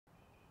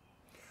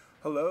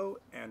Hello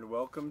and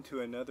welcome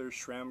to another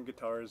Schramm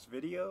Guitars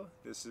video.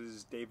 This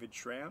is David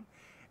Schramm,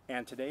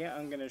 and today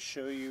I'm going to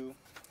show you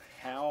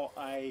how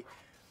I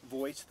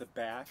voice the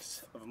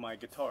backs of my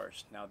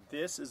guitars. Now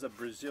this is a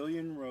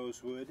Brazilian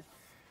Rosewood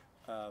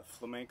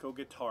flamenco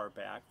guitar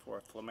back for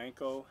a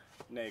flamenco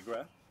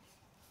negra.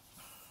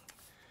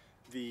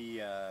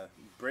 The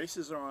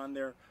braces are on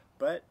there,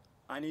 but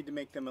I need to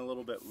make them a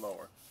little bit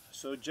lower.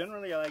 So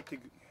generally I like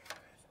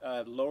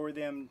to lower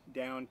them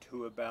down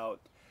to about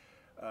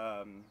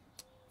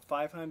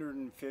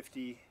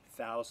 550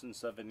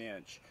 thousandths of an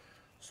inch.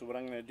 So what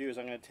I'm going to do is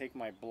I'm going to take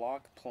my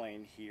block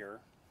plane here,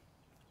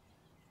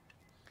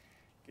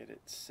 get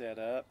it set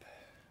up,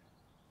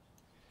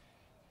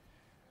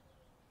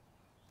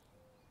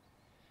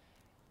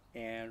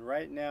 and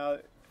right now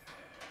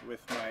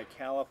with my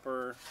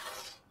caliper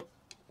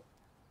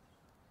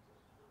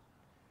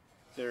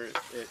there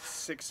it's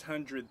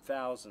 600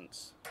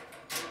 thousandths.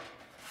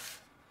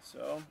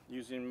 So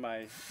using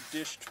my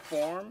dished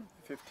form,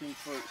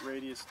 15-foot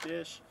radius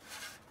dish,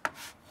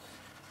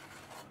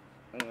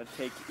 I'm going to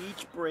take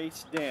each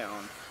brace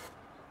down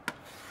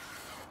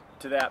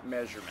to that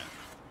measurement.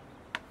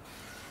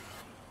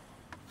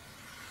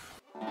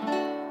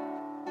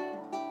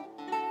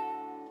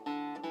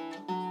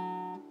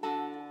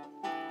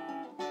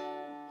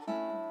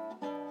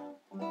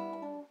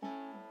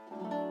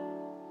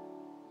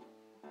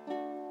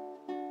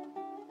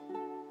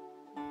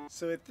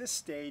 So at this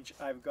stage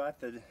I've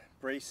got the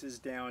braces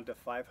down to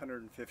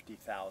 550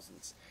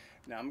 thousandths.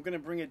 Now I'm going to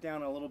bring it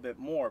down a little bit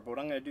more, but what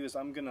I'm going to do is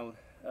I'm going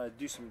to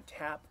do some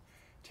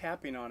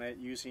tapping on it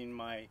using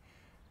my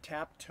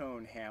tap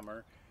tone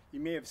hammer.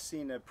 You may have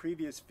seen a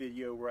previous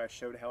video where I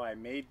showed how I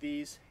made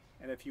these,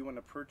 and if you want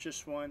to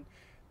purchase one,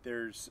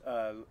 there's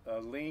a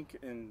link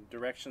and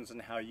directions on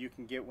how you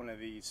can get one of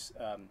these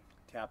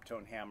tap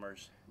tone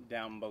hammers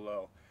down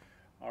below.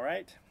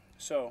 Alright,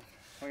 so what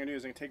I'm going to do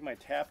is I'm going to take my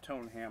tap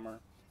tone hammer.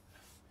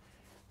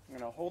 I'm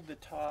going to hold the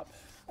top.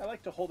 I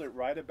like to hold it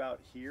right about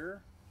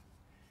here,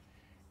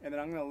 and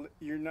then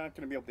you're not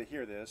going to be able to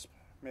hear this,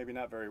 maybe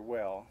not very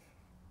well.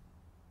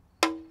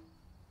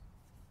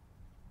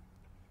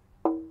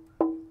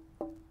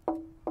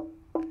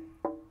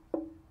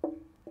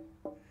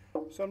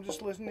 So I'm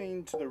just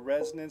listening to the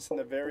resonance and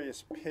the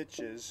various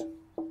pitches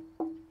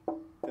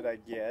that I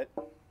get.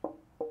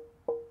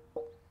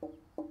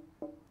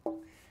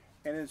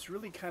 And it's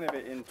really kind of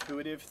an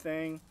intuitive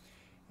thing.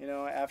 You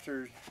know,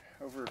 after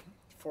over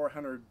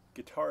 400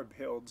 guitar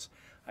builds,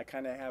 I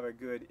kind of have a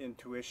good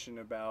intuition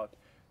about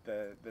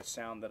the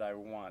sound that I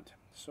want.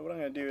 So what I'm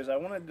going to do is I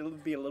want it to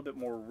be a little bit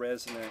more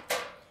resonant.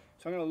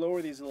 So I'm going to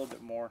lower these a little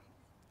bit more.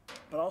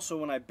 But also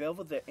when I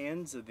bevel the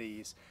ends of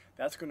these,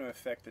 that's going to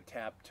affect the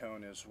tap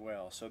tone as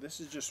well. So this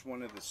is just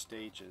one of the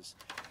stages.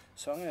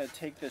 So I'm going to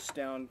take this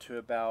down to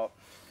about,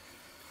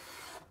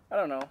 I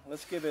don't know,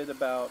 let's give it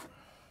about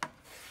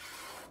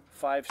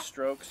 5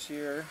 strokes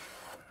here.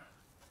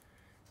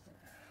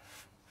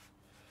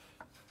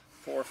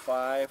 4,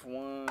 5,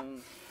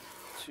 1,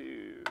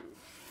 2,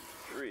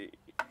 3,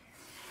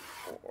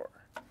 4,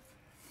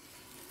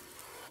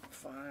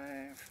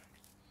 5.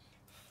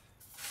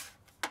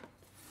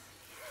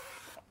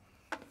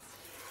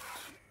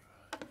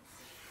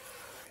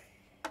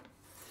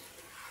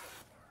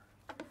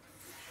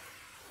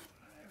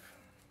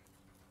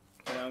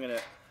 And I'm going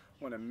to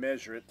want to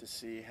measure it to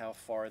see how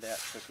far that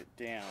took it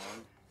down.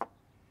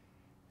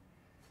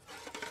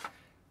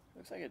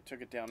 Looks like it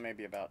took it down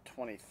maybe about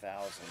 20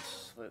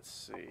 thousandths. Let's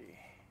see.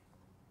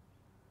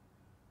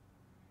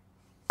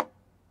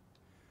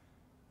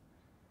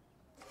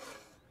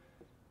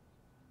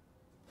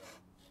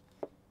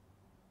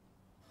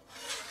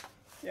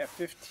 Yeah,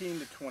 15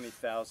 to 20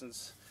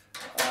 thousandths.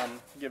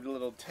 Give it a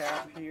little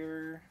tap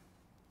here.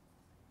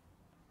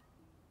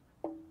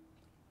 A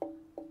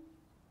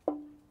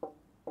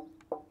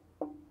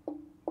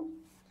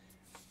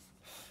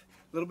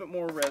little bit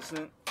more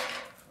resonant.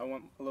 I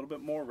want a little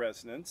bit more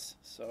resonance,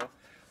 so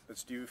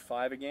let's do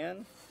 5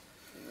 again.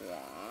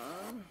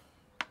 1,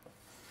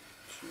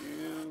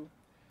 2,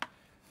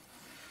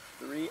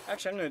 3.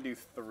 Actually, I'm going to do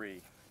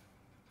 3.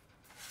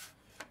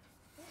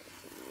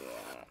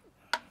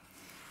 1,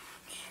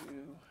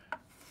 2,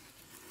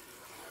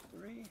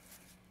 3. 1,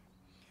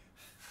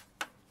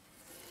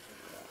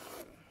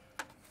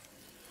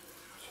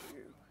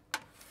 2.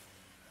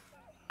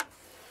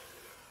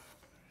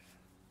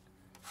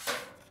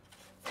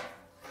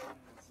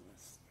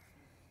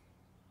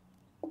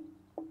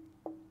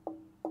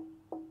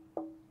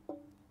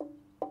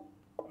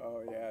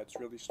 Oh yeah, it's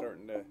really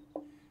starting to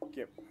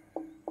get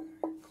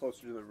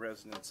closer to the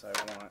resonance I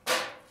want.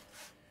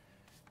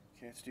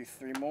 Okay, let's do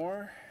 3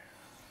 more.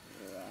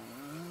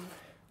 1,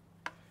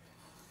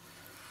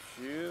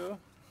 2.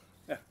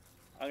 I'm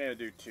going to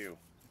do 2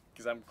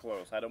 because I'm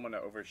close. I don't want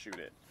to overshoot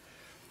it.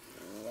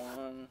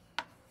 1,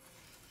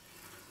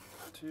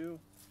 2.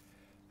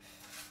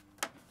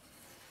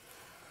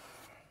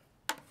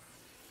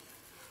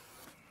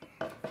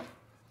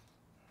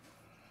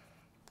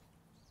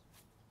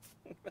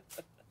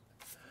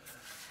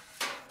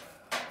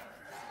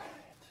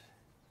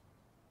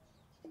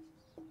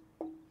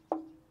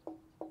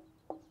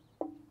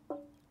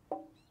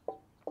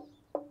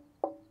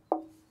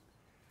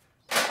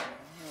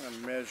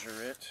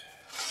 measure it.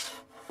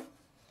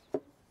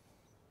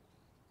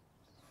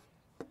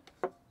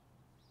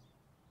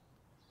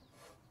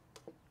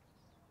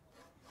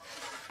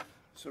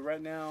 So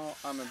right now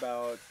I'm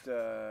about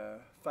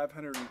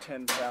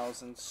 510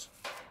 thousandths.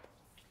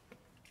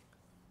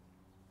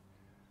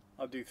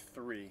 I'll do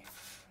 3.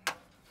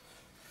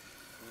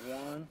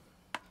 1,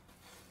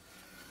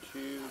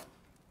 2,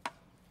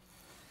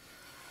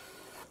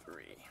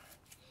 3.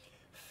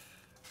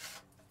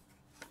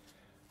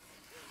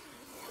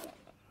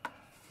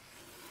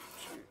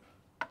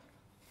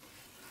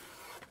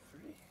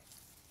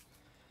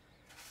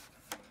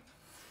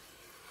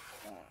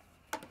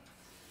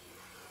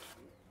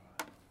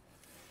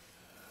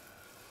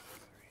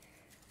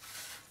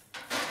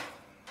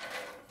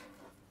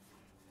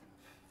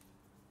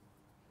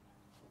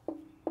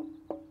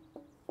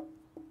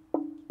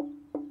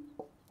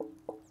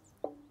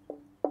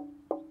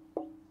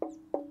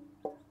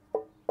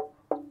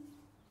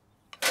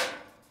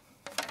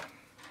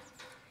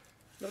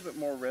 A little bit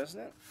more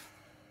resonant.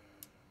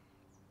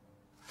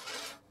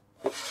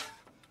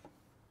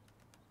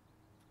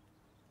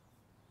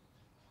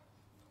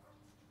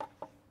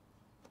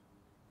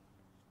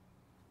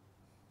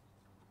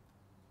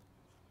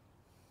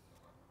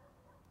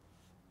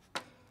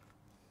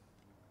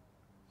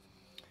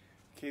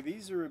 Okay,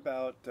 these are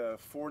about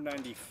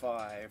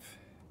 $4.95.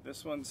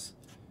 This one's,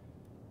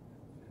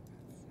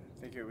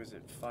 I think it was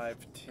at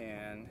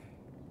 $5.10.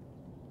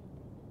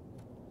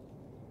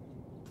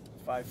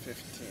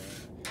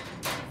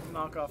 $5.15.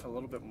 Knock off a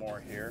little bit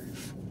more here.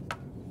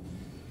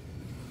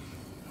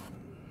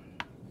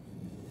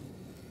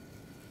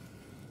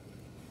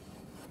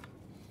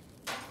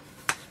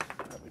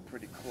 Probably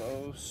pretty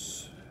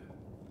close.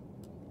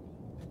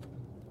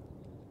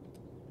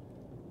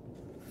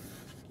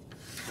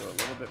 Go a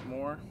little bit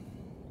more.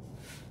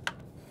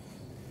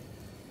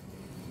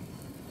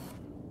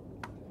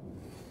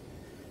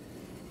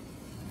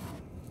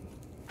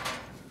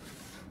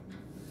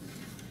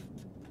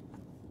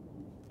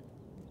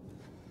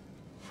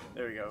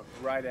 There we go,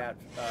 right at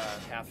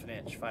half an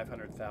inch,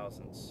 500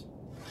 thousandths.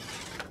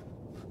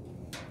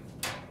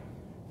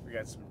 We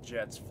got some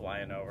jets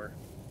flying over.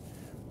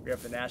 We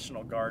have the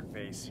National Guard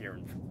base here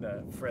in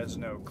the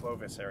Fresno,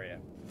 Clovis area.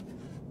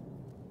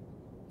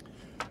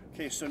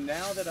 Okay, so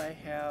now that I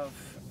have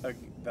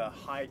the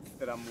height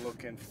that I'm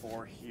looking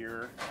for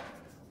here,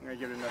 I'm going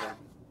to give it another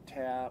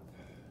tap.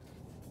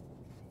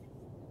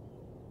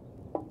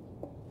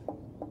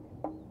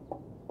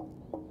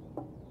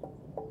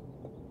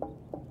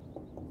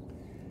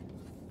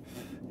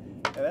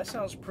 Now that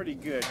sounds pretty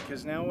good,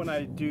 because now when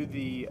I do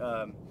the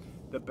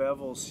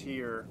bevels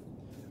here,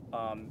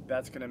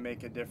 that's going to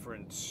make a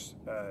difference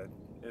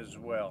as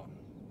well.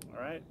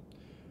 All right,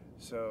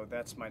 so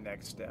that's my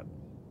next step.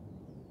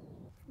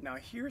 Now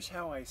here's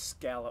how I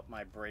scallop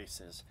my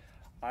braces.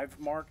 I've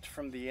marked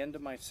from the end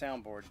of my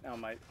soundboard, now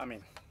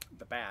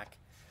the back.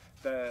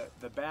 The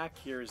back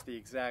here is the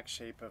exact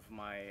shape of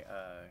my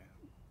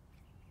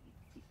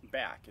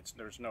back.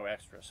 There's no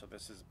extra, so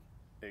this is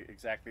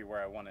exactly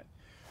where I want it.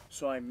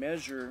 So I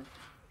measure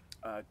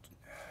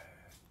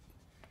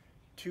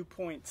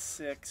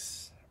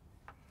 2.6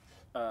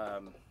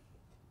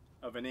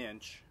 of an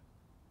inch.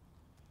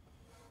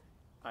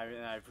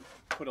 I've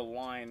put a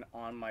line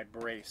on my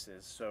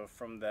braces, so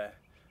from the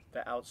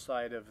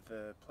outside of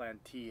the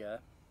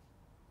plantilla,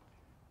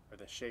 or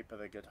the shape of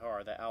the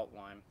guitar, the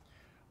outline,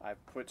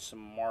 I've put some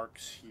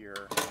marks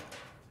here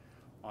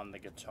on the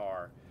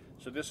guitar.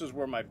 So this is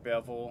where my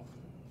bevel,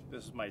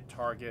 this is my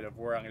target of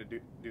where I'm going to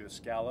do the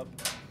scallop.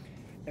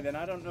 And then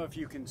I don't know if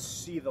you can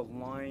see the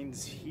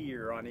lines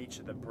here on each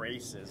of the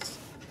braces.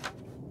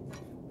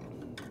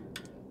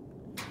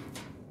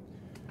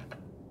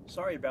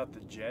 Sorry about the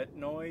jet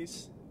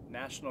noise.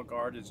 National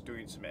Guard is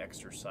doing some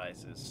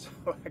exercises,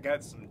 so I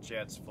got some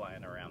jets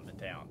flying around the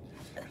town.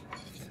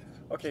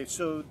 Okay,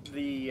 so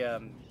the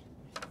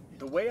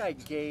way I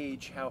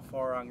gauge how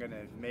far I'm going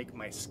to make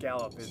my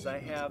scallop is I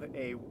have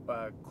a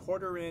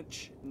 1/4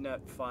 inch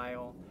nut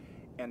file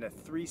and a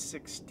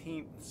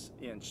 3/16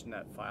 inch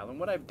nut file. And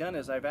what I've done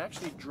is I've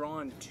actually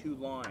drawn 2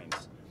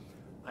 lines.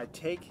 I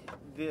take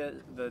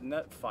the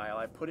nut file,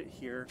 I put it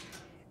here,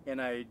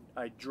 and I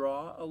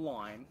draw a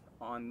line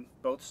on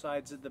both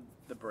sides of the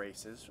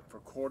braces for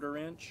 1/4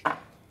 inch,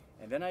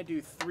 and then I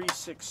do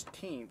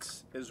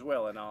 3/16 as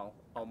well, and I'll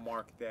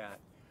mark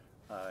that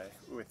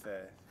with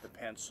the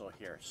pencil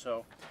here.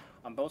 So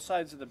on both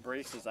sides of the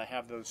braces I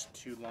have those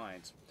 2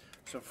 lines.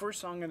 So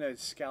first I'm going to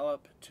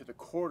scallop to the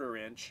 1/4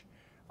 inch.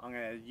 I'm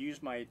going to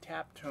use my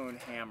tap tone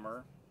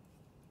hammer,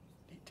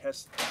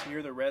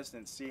 hear the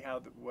resonance, see how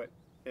what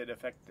it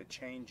affects the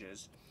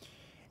changes,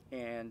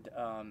 and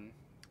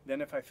then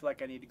if I feel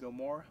like I need to go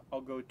more,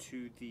 I'll go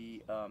to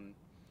the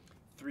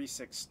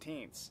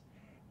 3/16,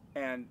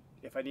 and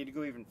if I need to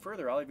go even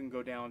further, I'll even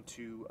go down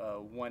to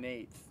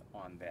 1/8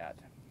 on that.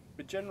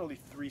 But generally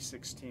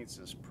 3/16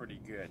 is pretty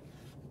good.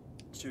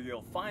 So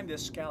you'll find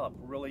this scallop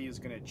really is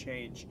going to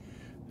change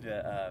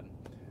the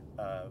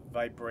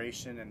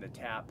vibration and the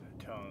tap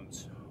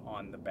tones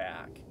on the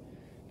back.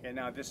 Okay,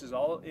 now this is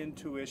all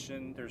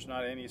intuition. There's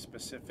not any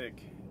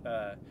specific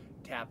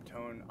tap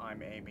tone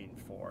I'm aiming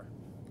for.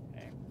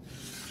 Okay?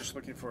 Just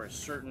looking for a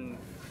certain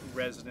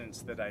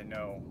resonance that I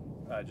know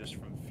just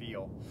from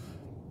feel.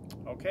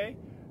 Okay,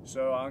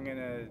 so I'm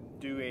gonna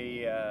do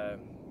a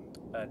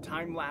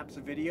time-lapse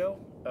video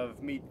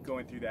of me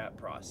going through that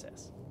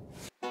process.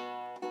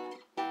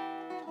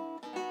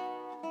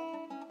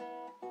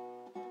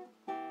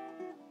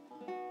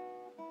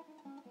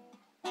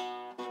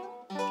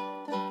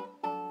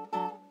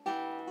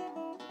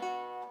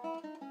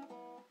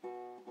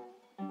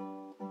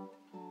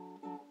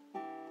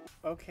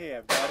 Okay,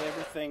 I've got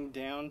everything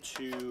down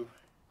to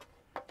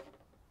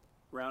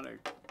around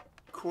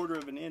 1/4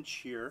 of an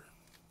inch here.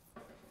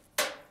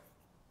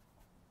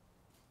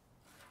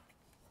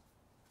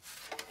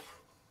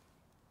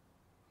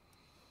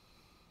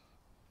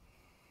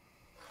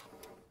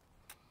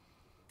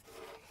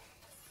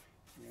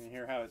 You can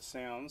hear how it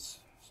sounds,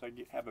 so I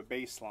have a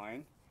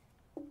baseline.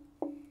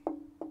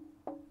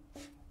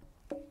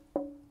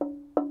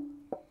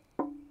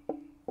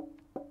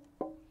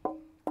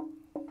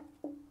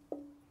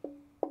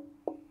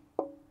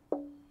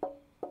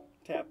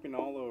 Tapping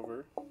all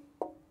over.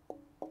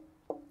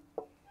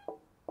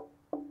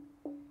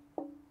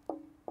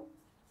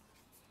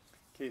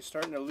 Okay,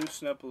 starting to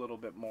loosen up a little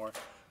bit more,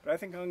 but I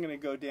think I'm going to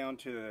go down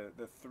to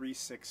the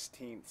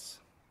 3/16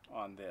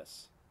 on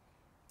this.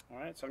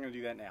 Alright, so I'm going to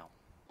do that now.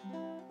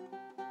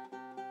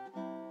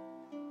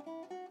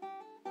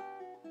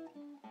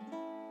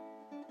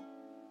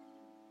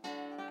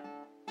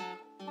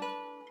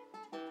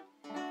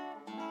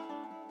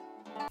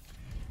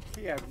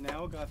 Okay, I've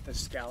now got the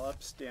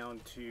scallops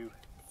down to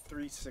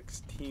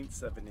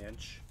 3/16 of an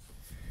inch,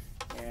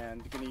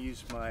 and I'm going to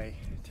use my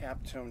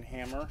tap tone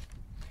hammer.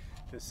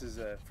 This is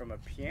from a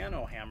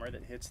piano hammer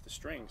that hits the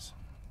strings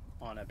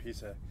on a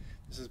piece of,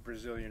 this is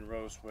Brazilian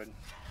Rosewood.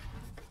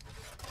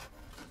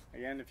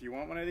 Again, if you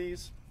want one of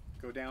these,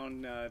 go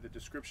down the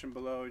description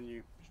below and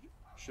it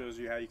shows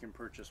you how you can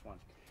purchase one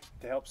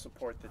to help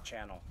support the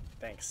channel.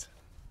 Thanks.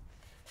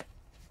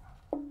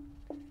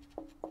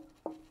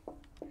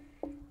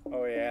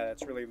 Oh yeah,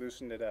 that's really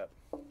loosened it up.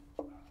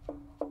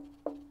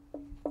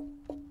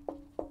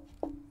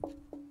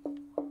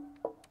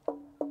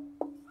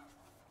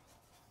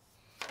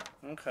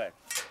 Okay,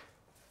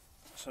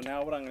 so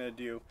now what I'm going to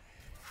do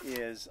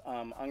is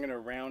I'm going to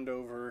round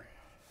over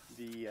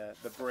the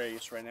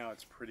brace. Right now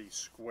it's pretty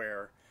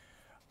square.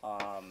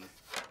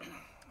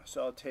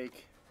 So I'll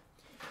take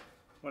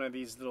one of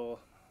these little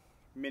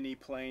mini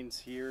planes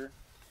here,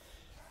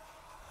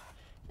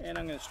 and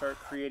I'm going to start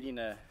creating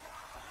a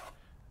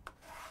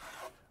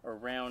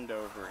round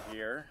over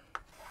here.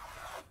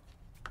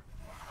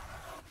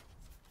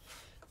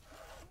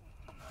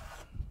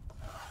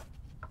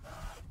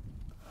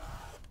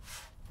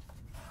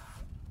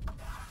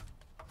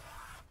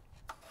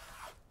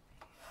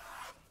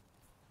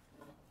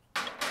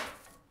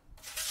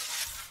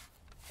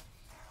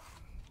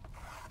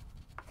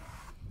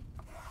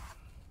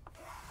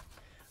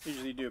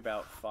 Usually do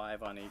about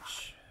 5 on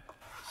each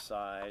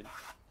side.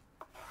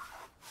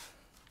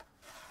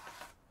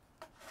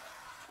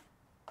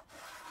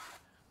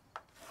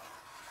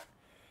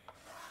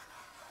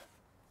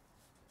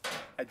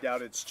 I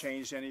doubt it's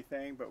changed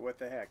anything, but what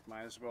the heck,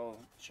 might as well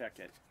check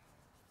it.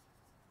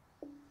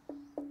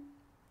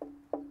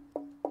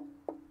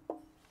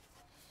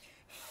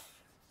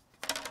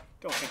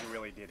 Don't think it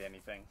really did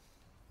anything.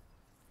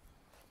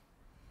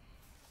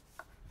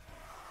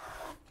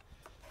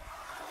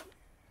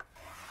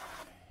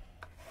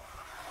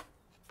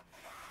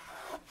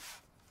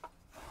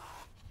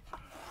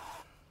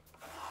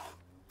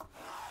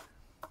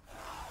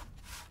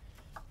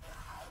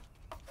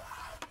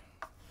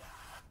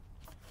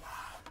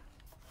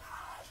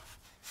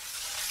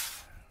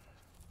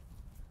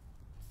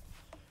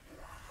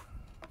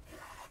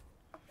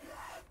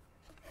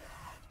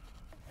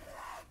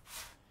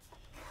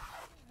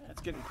 It's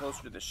getting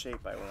closer to the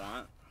shape I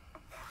want.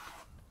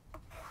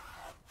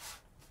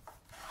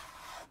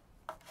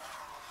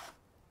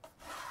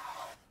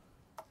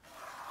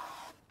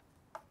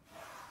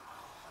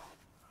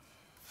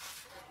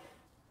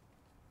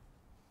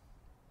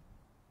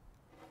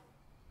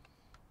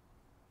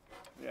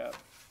 Yeah.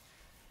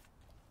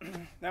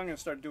 Now I'm going to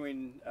start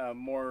doing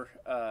more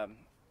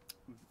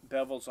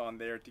bevels on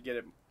there to get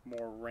it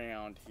more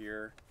round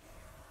here.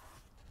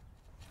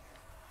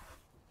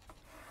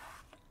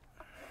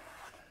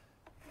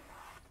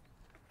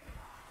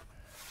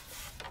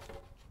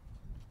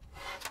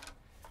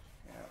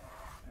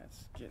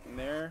 Getting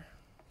there.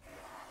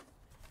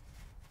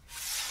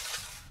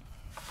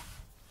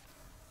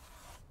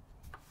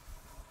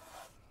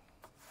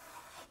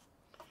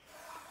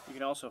 You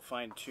can also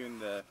fine-tune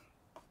the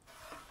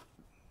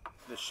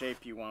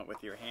shape you want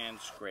with your hand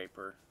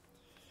scraper.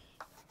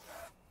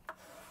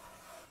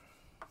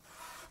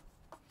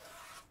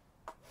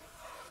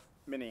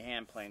 Mini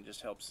hand plane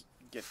just helps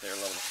get there a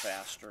little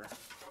faster.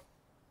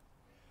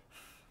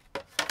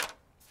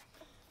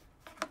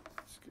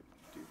 Let's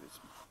do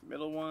this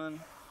middle one.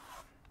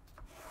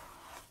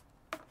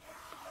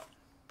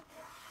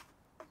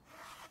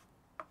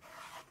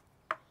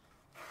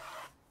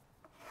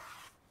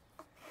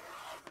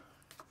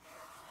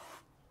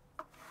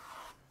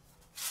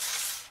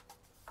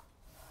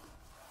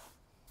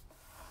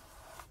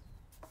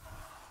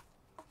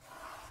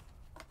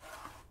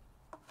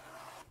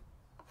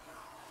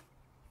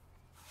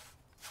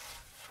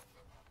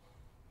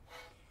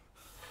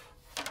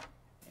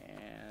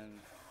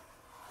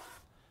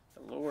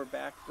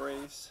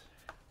 brace.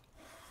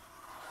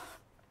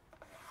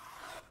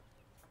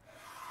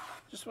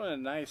 Just want a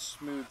nice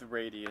smooth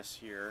radius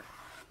here.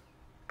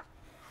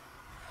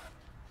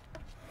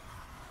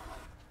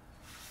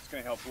 It's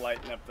going to help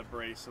lighten up the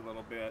brace a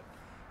little bit.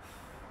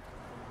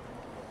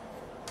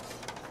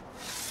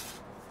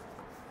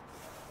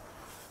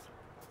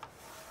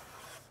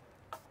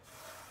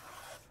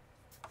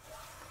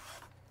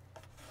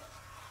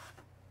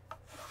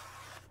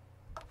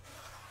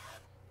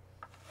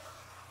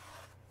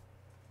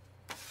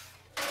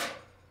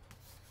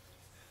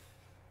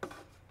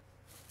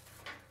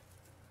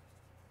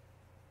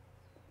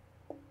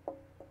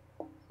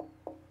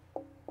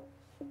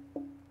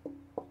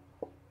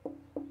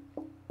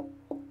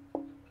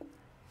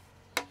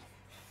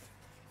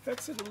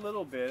 Fix it a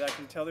little bit. I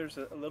can tell there's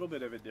a little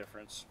bit of a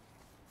difference.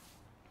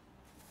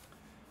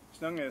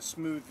 So I'm going to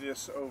smooth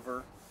this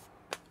over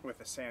with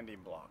a sanding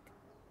block.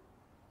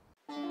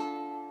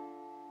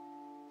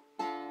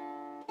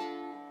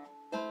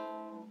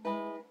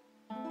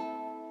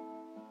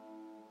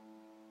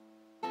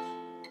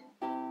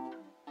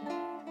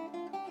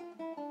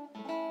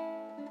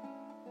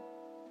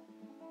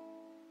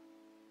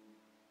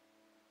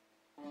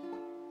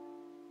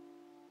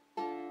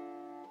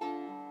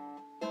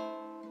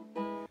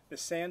 The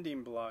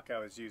sanding block I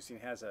was using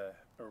has a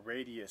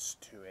radius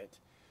to it.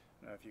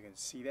 I don't know if you can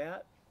see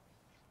that.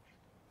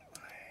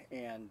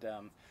 And I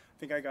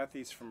think I got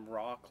these from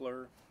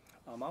Rockler.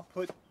 I'll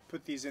put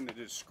these in the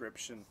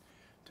description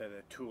to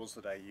the tools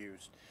that I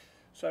used.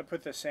 So I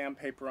put the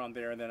sandpaper on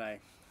there, and then I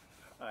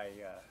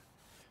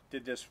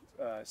did this,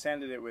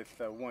 sanded it with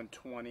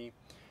 120.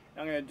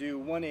 I'm going to do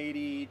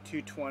 180,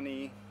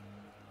 220,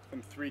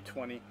 and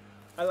 320.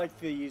 I like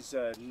these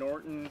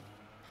Norton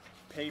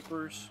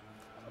papers.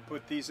 I'll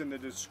put these in the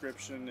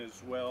description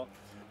as well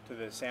to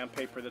the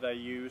sandpaper that I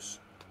use.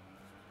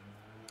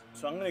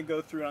 So I'm going to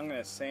go through and I'm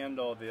going to sand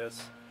all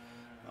this.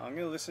 I'm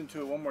going to listen to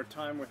it one more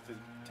time with the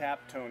tap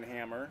tone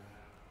hammer.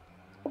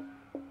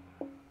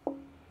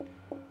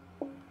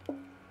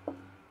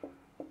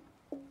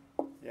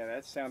 Yeah,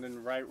 that's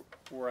sounding right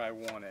where I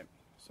want it.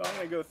 So I'm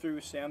going to go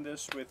through, sand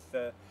this with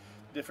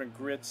different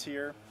grits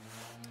here.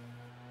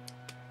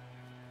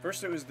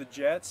 First it was the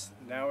Jets,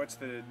 now it's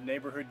the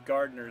neighborhood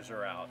gardeners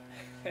are out.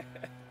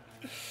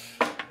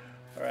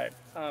 Alright,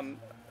 I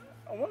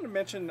wanted to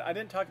mention, I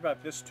didn't talk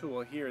about this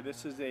tool here.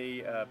 This is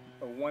a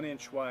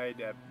 1-inch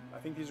wide, I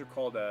think these are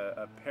called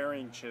a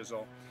paring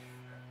chisel.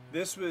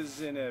 This was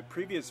in a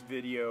previous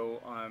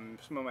video on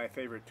some of my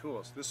favorite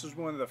tools. This is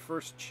one of the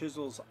first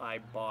chisels I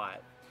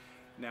bought.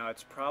 Now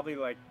it's probably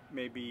like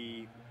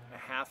maybe a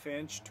 1/2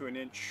 inch to 1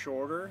 inch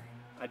shorter.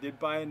 I did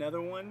buy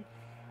another one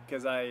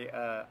because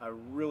I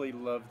really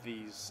love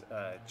these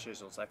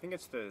chisels. I think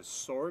it's the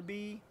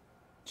Sorby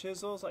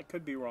chisels. I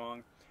could be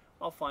wrong.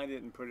 I'll find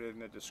it and put it in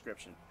the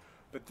description.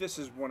 But this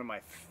is one of my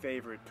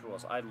favorite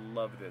tools. I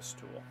love this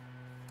tool.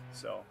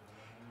 So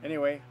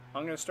anyway,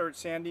 I'm going to start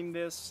sanding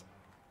this,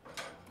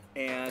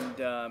 and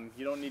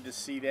you don't need to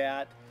see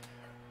that,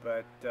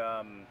 but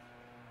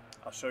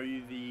I'll show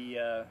you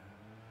the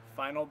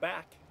final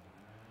back.